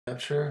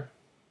Capture.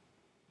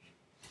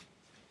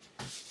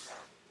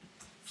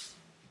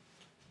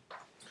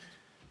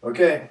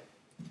 Okay.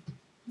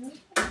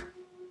 Are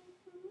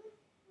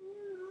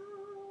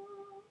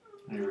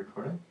you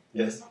recording?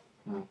 Yes.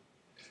 Oh.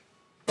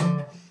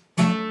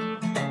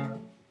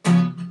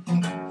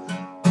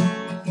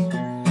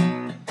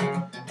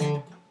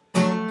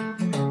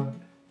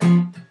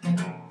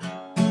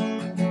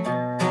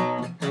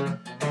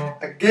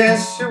 I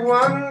guess you're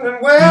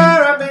wondering where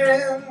I've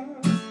been.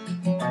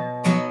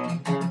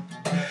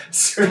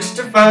 Search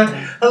to find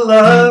a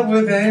love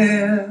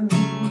within.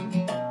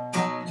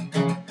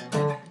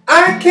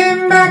 I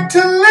came back to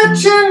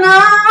let you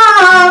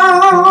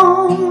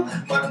know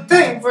what I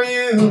think for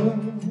you,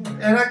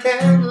 and I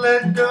can't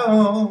let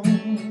go.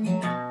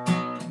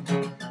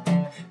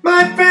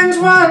 My friends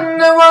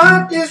wonder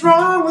what is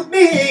wrong with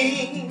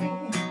me.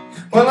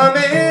 Well, I'm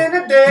in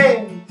a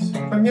daze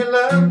from your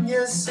love,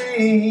 you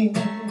see.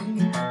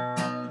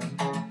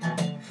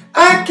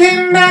 I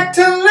came back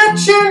to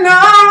let you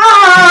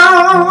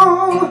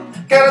know,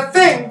 got a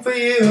thing for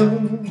you,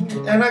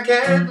 and I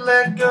can't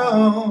let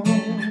go.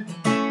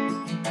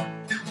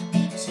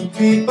 Some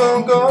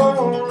people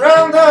go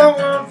around the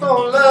world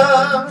for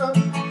love,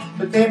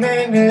 but they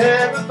may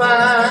never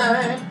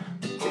find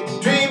what they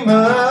dream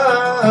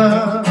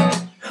of.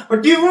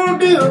 What you won't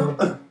do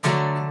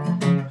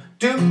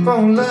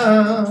for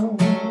love.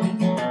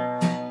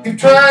 You've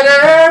tried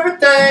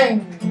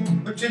everything,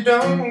 but you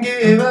don't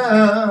give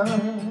up.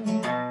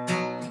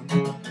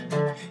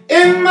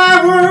 In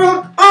my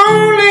world,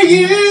 only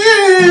you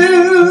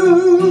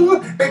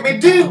make me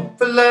do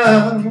for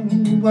love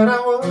what I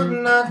would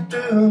not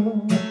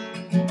do.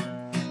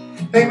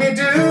 Make me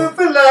do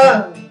for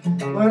love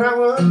what I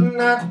would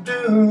not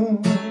do.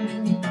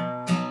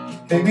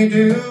 Make me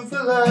do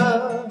for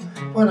love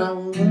what I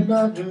would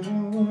not do.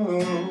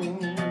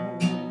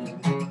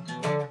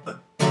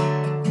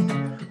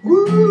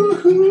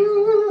 Woo-hoo.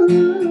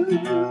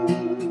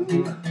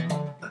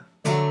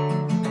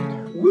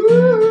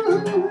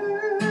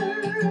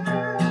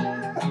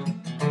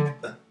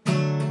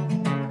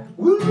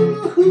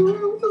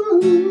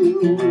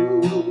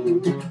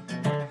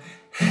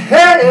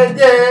 Hey,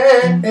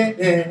 yeah.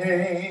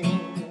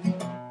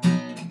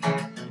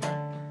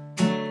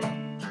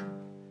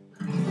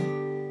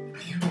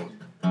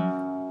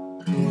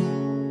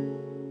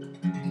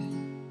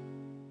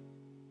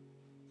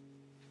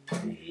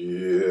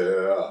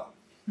 Yeah.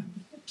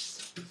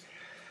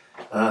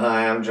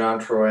 Hi, I'm John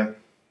Troy.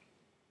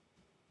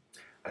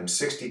 I'm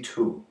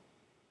 62.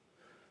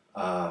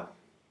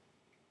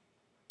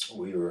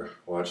 We were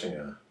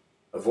watching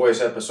a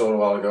Voice episode a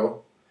while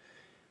ago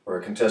where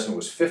a contestant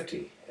was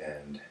 50,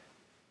 and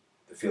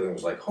the feeling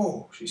was like,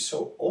 oh, she's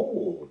so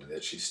old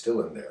that she's still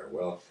in there.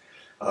 Well,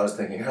 I was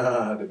thinking,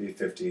 to be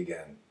 50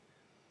 again.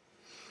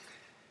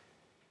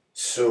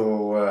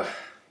 So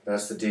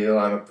that's the deal.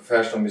 I'm a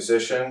professional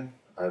musician.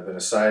 I've been a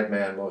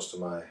sideman most of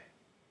my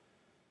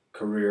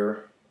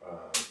career.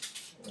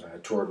 I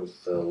toured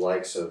with the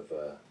likes of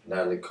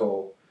Natalie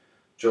Cole,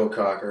 Joe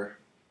Cocker,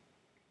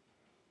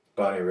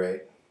 Bonnie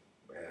Raitt,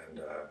 and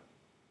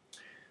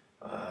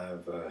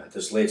at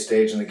this late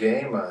stage in the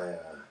game,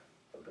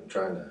 I've been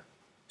trying to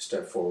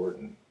step forward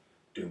and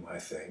do my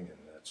thing, and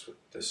that's what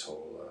this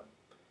whole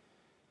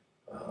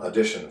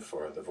audition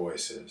for The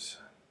Voice is.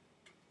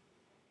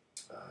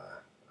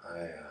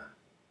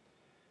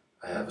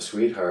 I have a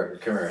sweetheart.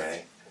 Come here,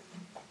 Hank.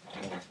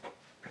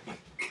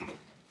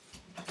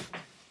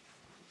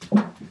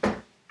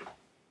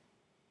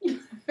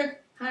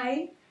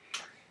 Hi.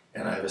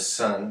 And I have a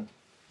son,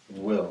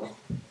 Will.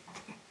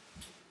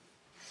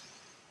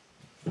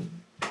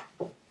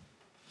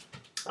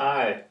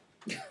 Hi.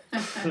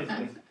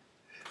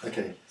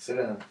 Okay, sit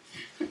down.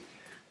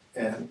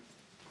 And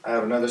I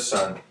have another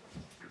son.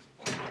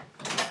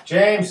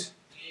 James,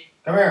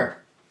 come here.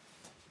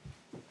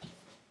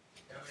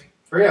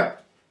 Hurry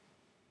up.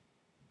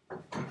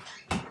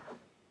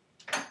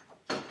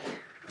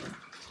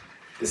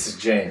 This is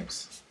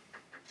James.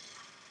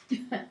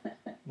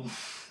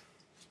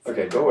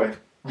 Okay, go away.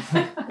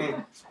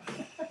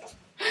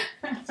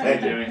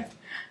 Thank you.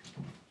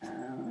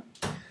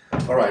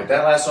 All right,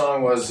 that last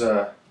song was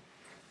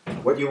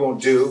What You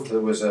Won't Do.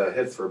 It was a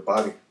hit for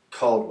Bobby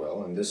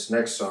Caldwell, and this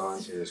next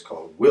song is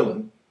called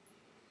Willin',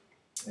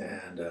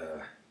 and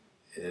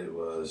it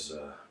was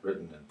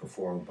written and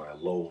performed by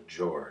Lowell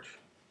George.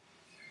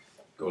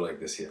 Go like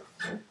this here.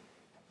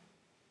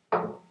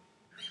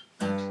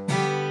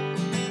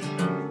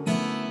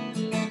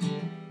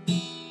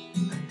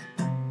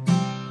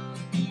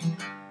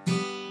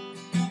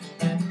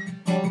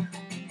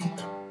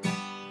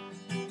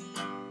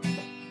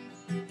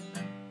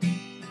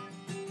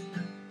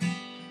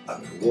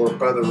 I've been warped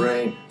by the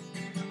rain,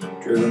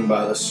 driven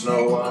by the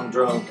snow. I'm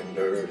drunk and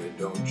dirty,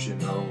 don't you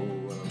know?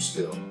 And I'm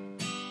still,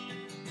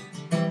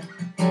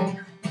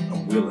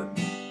 I'm willing.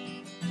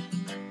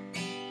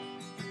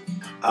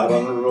 Out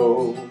on the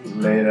road,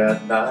 late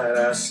at night,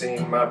 I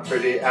seen my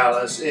pretty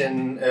Alice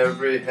in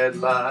every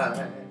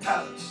headline.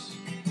 Alice,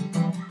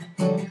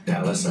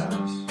 Dallas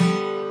Alice.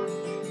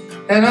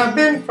 And I've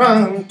been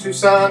from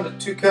Tucson to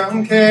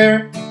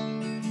Tucumcare,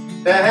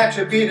 that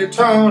should be the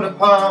tone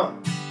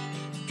upon,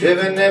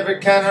 driven every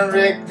kind of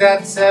rig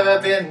that's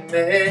ever been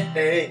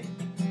made.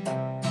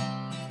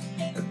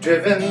 I've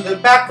driven the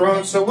back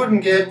road so it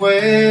wouldn't get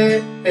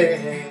wet. And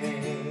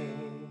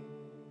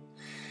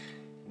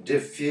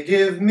if you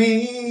give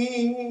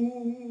me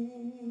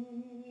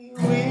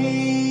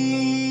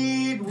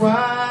weed,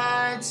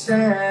 white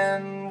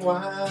sand,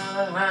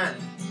 wine,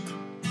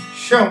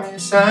 show me a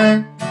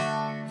sign,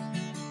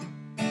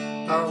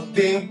 I'll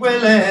be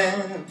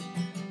willing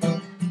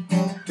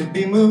to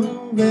be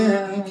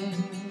moving.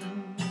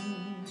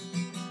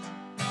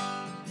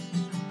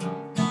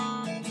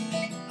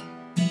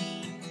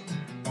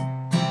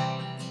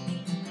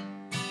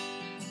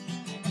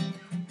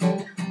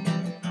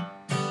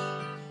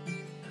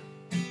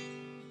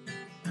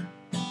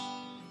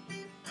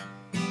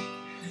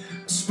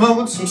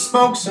 Smoking some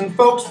smokes and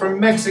folks from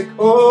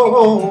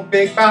Mexico,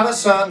 baked by the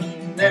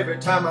sun every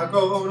time I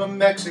go to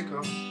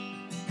Mexico.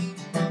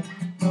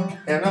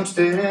 And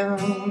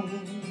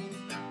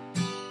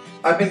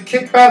I've been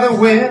kicked by the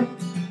wind,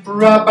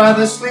 robbed by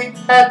the sleet,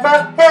 had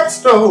my head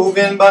stove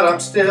in, but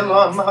I'm still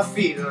on my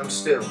feet and I'm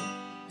still.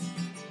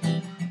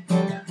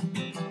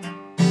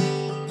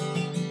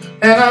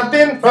 And I've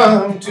been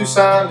from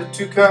Tucson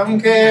to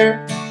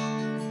Tucumcare,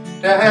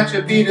 that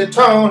should be the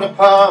tone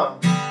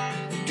apart,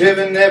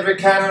 driven every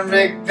kind of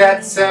rig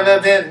that's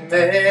ever been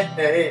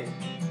made.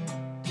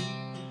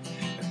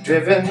 I've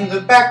driven the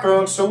back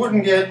road so it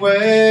wouldn't get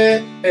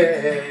wet.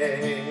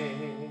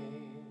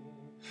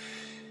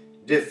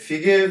 If you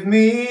give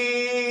me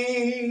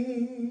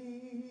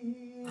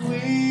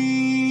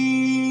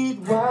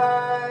weed,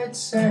 white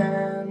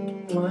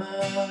sand,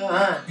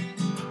 wine,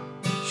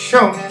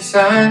 show me a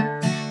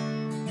sign,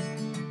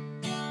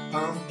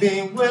 I'll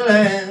be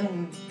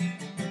willing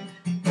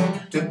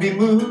to be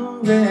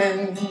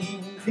moving.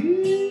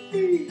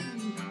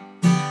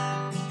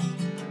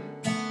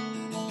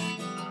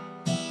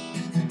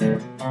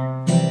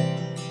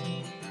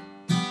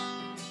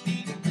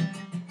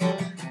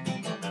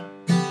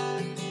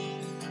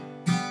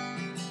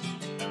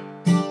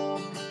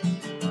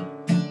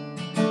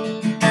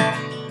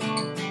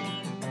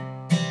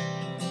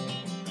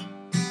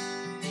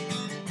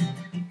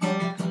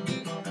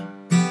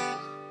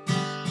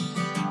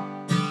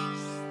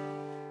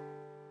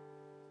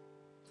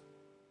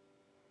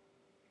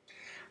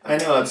 I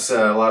know it's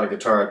a lot of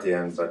guitar at the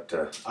end, but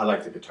I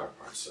like the guitar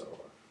part, so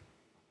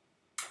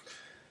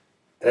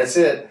that's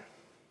it.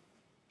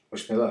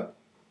 Wish me luck.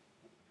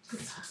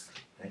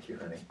 Thank you,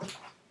 honey.